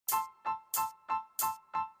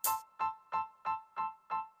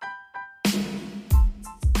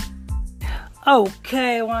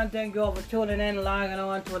Okay, I want to thank you all for tuning in and logging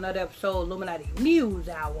on to another episode of Illuminati News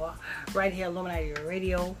Hour, right here, Illuminati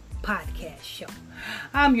Radio Podcast Show.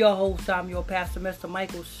 I'm your host, I'm your pastor, Mr.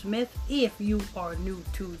 Michael Smith. If you are new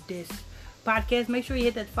to this podcast, make sure you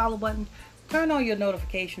hit that follow button. Turn on your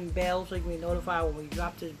notification bell so you can be notified when we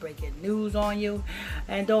drop this breaking news on you.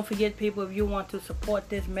 And don't forget, people, if you want to support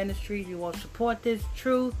this ministry, you want to support this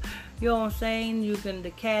truth, you know what I'm saying, you can, the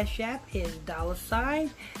Cash App is $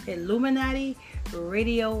 Illuminati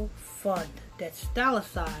Radio Fund. That's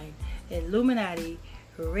 $ Illuminati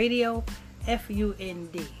Radio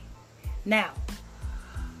FUND. Now,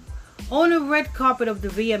 on the red carpet of the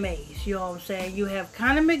VMAs, you know what I'm saying, you have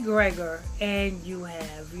Conor McGregor and you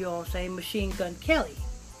have, you know what I'm saying, Machine Gun Kelly.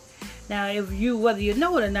 Now, whether you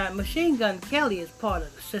know it or not, Machine Gun Kelly is part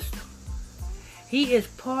of the system. He is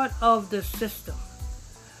part of the system.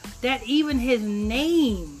 That even his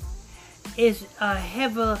name is a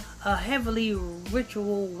heavily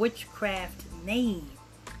ritual witchcraft name.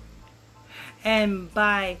 And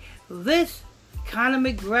by this, Conor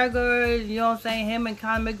McGregor, you know what I'm saying, him and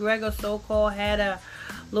Conor McGregor so-called had a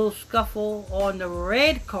little scuffle on the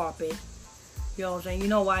red carpet. You know what I'm saying? You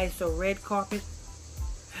know why it's a red carpet?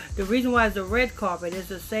 The reason why it's a red carpet is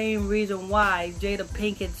the same reason why Jada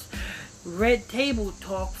Pinkett's Red Table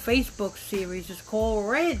Talk Facebook series is called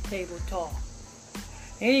Red Table Talk.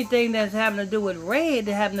 Anything that's having to do with red,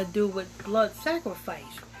 having to do with blood sacrifice.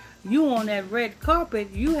 You on that red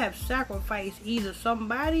carpet, you have sacrificed either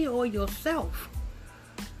somebody or yourself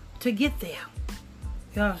to get there.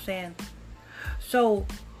 You know what I'm saying? So,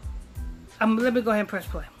 let me go ahead and press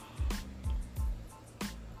play.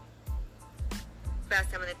 About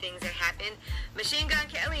some of the things that happened. Machine Gun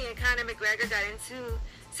Kelly and Conor McGregor got into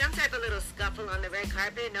some type of little scuffle on the red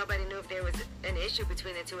carpet. Nobody knew if there was an issue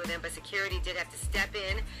between the two of them, but security did have to step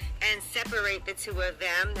in and separate the two of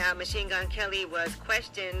them. Now, Machine Gun Kelly was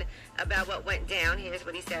questioned about what went down. Here's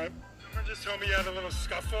what he said. Someone just told me you had a little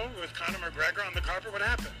scuffle with Conor McGregor on the carpet. What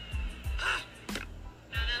happened?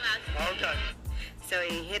 Okay. So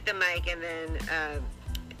he hit the mic, and then,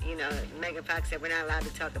 Megan Fox said, we're not allowed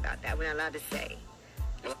to talk about that. We're not allowed to say.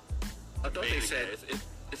 I thought they said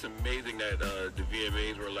it's amazing that the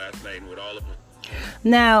VMAs were last night and with all of them.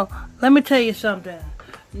 Now, let me tell you something.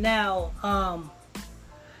 Now,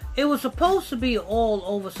 it was supposed to be all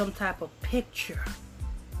over some type of picture.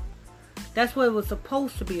 That's what it was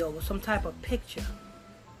supposed to be over, some type of picture.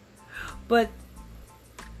 But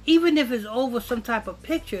even if it's over some type of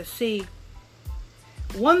picture, see,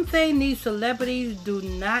 one thing these celebrities do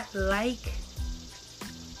not like,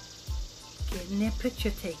 getting their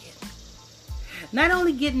picture taken. Not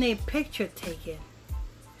only getting their picture taken,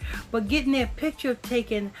 but getting their picture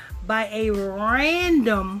taken by a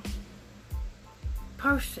random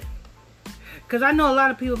person. Because I know a lot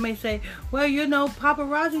of people may say, well, you know,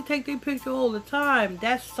 paparazzi take their picture all the time.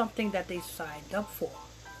 That's something that they signed up for.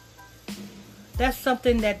 That's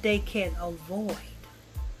something that they can avoid.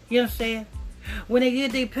 You know what I'm saying? When they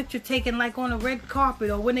get their picture taken like on a red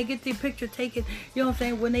carpet, or when they get their picture taken, you know what I'm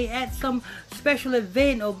saying, when they at some special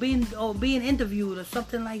event or being interviewed or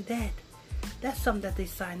something like that. That's something that they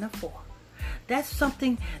sign up for. That's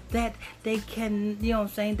something that they can, you know what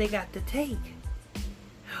I'm saying, they got to take.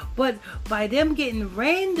 But by them getting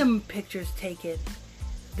random pictures taken,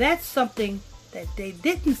 that's something that they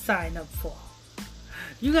didn't sign up for.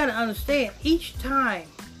 You got to understand, each time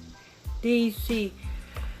they see,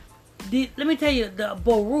 let me tell you, the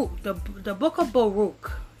Baruch, the book of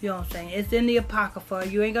Baruch, you know what I'm saying, it's in the Apocrypha.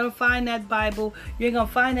 You ain't going to find that Bible, you ain't going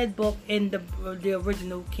to find that book in the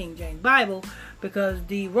original King James Bible, because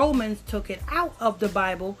the Romans took it out of the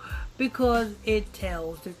Bible because it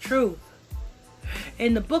tells the truth.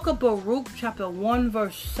 In the book of Baruch, chapter 1,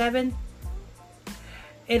 verse 7,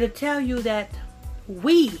 it'll tell you that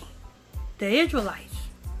we, the Israelites,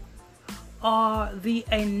 are the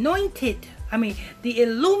anointed, the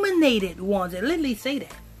illuminated ones. It literally say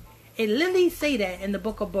that. It literally say that in the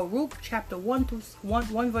book of Baruch, chapter 1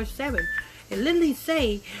 verse 7. It literally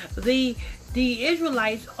say the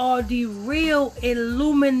Israelites are the real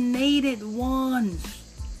illuminated ones.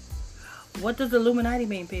 What does Illuminati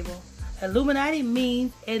mean, people? Illuminati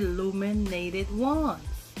means illuminated ones.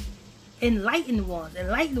 Enlightened ones.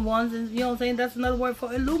 Enlightened ones, you know what I'm saying? That's another word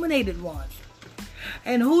for illuminated ones.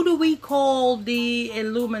 And who do we call the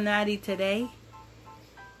Illuminati today?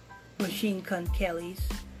 Machine Gun Kellys,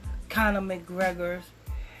 Conor McGregor's,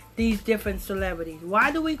 these different celebrities.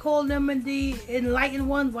 Why do we call them the enlightened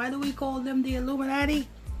ones? Why do we call them the Illuminati?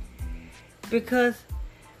 Because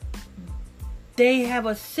they have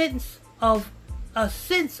a sense of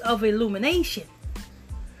illumination.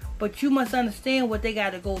 But you must understand what they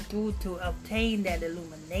got to go through to obtain that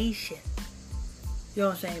illumination. You know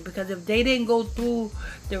what I'm saying? Because if they didn't go through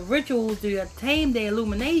the rituals to obtain the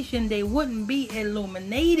illumination, they wouldn't be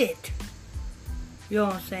illuminated. You know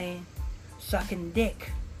what I'm saying? Sucking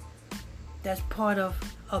dick. That's part of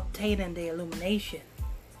obtaining the illumination.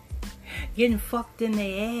 Getting fucked in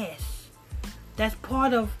the ass. That's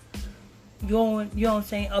part of, you know what I'm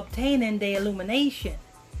saying, obtaining the illumination.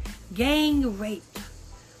 Gang rape.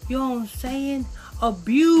 You know what I'm saying?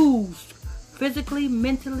 Abused. Physically,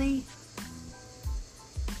 mentally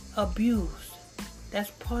abused.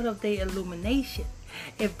 That's part of their illumination.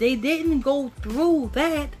 If they didn't go through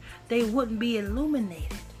that, they wouldn't be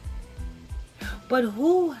illuminated. But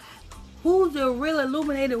who's the real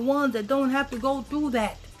illuminated ones that don't have to go through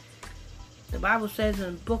that? The Bible says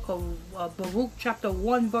in the book of Baruch chapter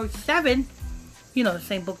 1 verse 7, you know, the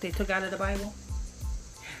same book they took out of the Bible.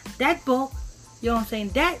 That book, you know what I'm saying,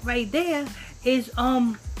 that right there is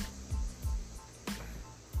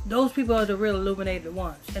those people are the real illuminated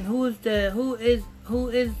ones. And who is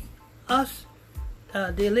us?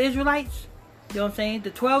 The Israelites, you know what I'm saying, the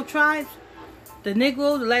 12 tribes, the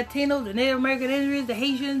Negroes, the Latinos, the Native American Indians, the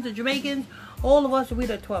Haitians, the Jamaicans, all of us, we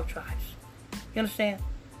the 12 tribes. You understand?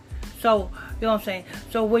 So, you know what I'm saying?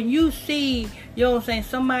 So when you see, you know what I'm saying,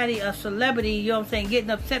 somebody, a celebrity, you know what I'm saying, getting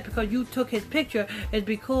upset because you took his picture, is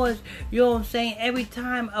because, you know what I'm saying, every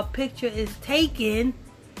time a picture is taken,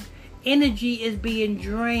 energy is being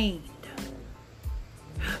drained.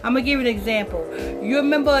 I'm going to give you an example. You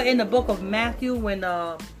remember in the book of Matthew when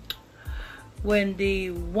the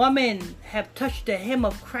woman have touched the hem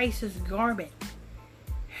of Christ's garment.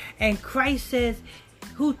 And Christ says,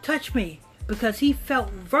 who touched me? Because he felt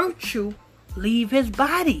virtue leave his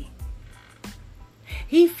body.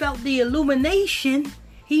 He felt the illumination.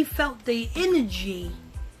 He felt the energy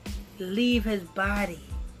leave his body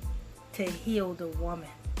to heal the woman.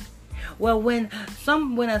 Well, when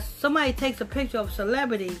somebody takes a picture of a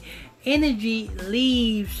celebrity, energy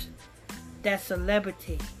leaves that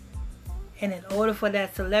celebrity. And in order for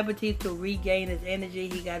that celebrity to regain his energy,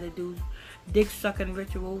 he got to do dick-sucking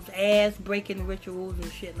rituals, ass-breaking rituals,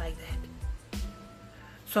 and shit like that.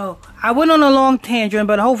 So, I went on a long tangent,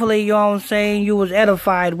 but hopefully, you know what I'm saying, you was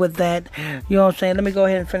edified with that. You know what I'm saying? Let me go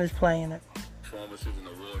ahead and finish playing it. Performances and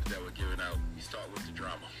awards that were given out. You start with the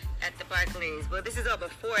drama. At the Barclays. Well, this is all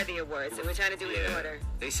before the awards, so we're trying to do it in order.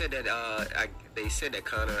 They said that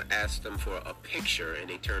Connor asked them for a picture, and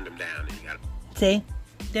they turned him down. And you got see?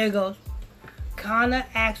 There it goes. Connor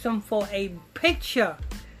asked him for a picture,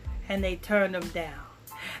 and they turned him down.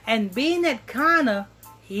 And being that Connor,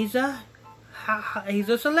 he's a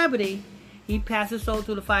celebrity, he passes soul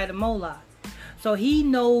through the fire to Moloch. So he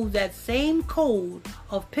knows that same code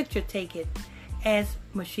of picture taking as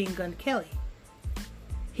Machine Gun Kelly.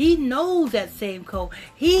 He knows that same code.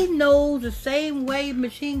 He knows the same way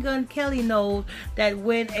Machine Gun Kelly knows that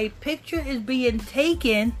when a picture is being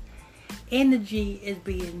taken, energy is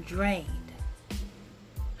being drained.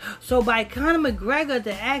 So by Conor McGregor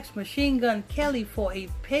to ask Machine Gun Kelly for a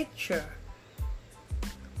picture,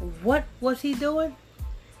 what was he doing?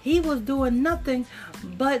 He was doing nothing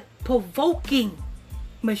but provoking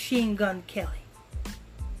Machine Gun Kelly.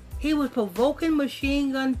 He was provoking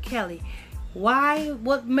Machine Gun Kelly. Why?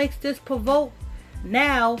 What makes this provoke?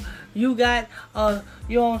 Now you got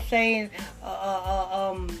you know what I'm saying,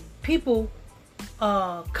 people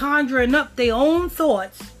conjuring up their own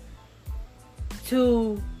thoughts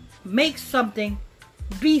to make something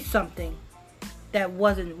be something that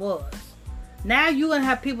wasn't was. Now you're going to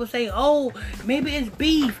have people say, oh, maybe it's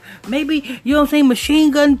beef. Maybe, you know what I'm saying,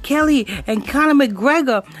 Machine Gun Kelly and Conor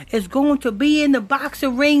McGregor is going to be in the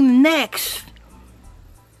boxing ring next.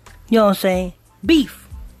 You know what I'm saying? Beef.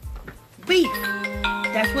 Beef.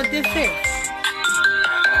 That's what this is.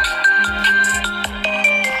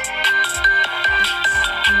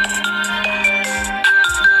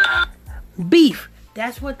 Beef.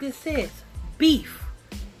 That's what this is. Beef.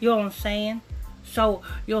 You know what I'm saying? So,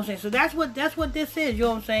 you know what I'm saying? So that's what this is, you know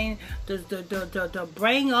what I'm saying? To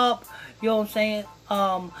bring up, you know what I'm saying,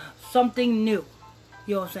 something new.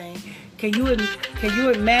 You know what I'm saying? Can you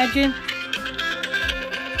imagine?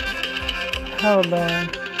 Hold on.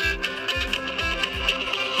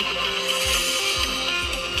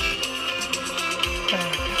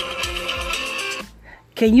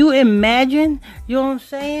 Can you imagine? You know what I'm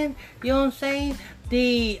saying? You know what I'm saying?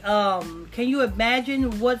 Can you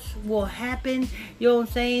imagine what will happen? You know what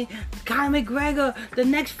I'm saying? Conor McGregor, the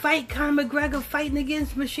next fight, Conor McGregor fighting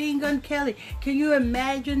against Machine Gun Kelly. Can you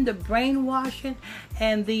imagine the brainwashing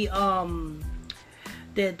and the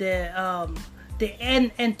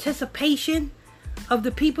anticipation of the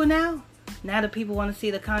people now. Now the people want to see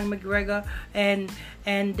the Conor McGregor and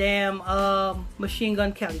damn Machine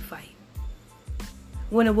Gun Kelly fight.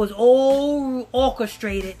 When it was all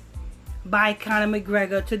orchestrated by Conor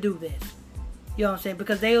McGregor to do this. You know what I'm saying?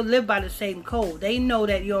 Because they live by the same code. They know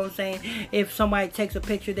that, you know what I'm saying, if somebody takes a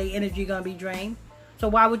picture, their energy going to be drained. So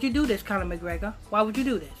why would you do this, Conor McGregor? Why would you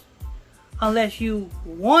do this? Unless you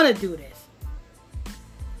want to do this.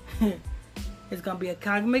 It's going to be a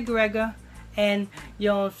Conor McGregor and, you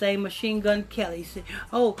know what I'm saying, Machine Gun Kelly. Say,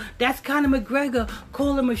 oh, that's Conor McGregor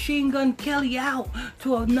calling Machine Gun Kelly out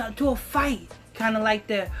to a fight. Kind of like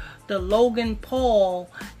the Logan Paul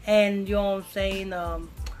and, you know what I'm saying,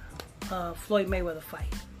 Floyd Mayweather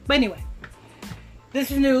fight. But anyway, this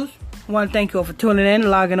is news. I want to thank you all for tuning in,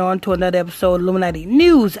 logging on to another episode of Illuminati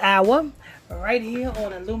News Hour, right here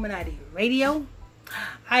on Illuminati Radio.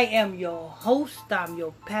 I am your host. I'm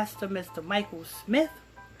your pastor, Mr. Michael Smith.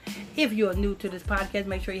 If you're new to this podcast,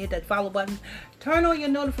 make sure you hit that follow button. Turn on your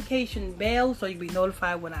notification bell so you'll be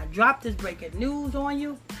notified when I drop this breaking news on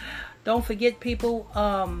you. Don't forget, people,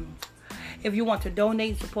 if you want to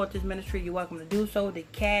donate and support this ministry, you're welcome to do so. The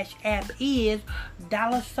Cash App is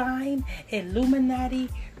 $ Illuminati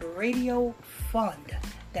Radio Fund.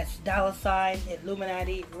 That's $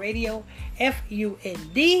 Illuminati Radio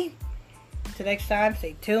FUND. Till next time,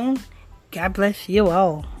 stay tuned. God bless you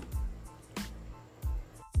all.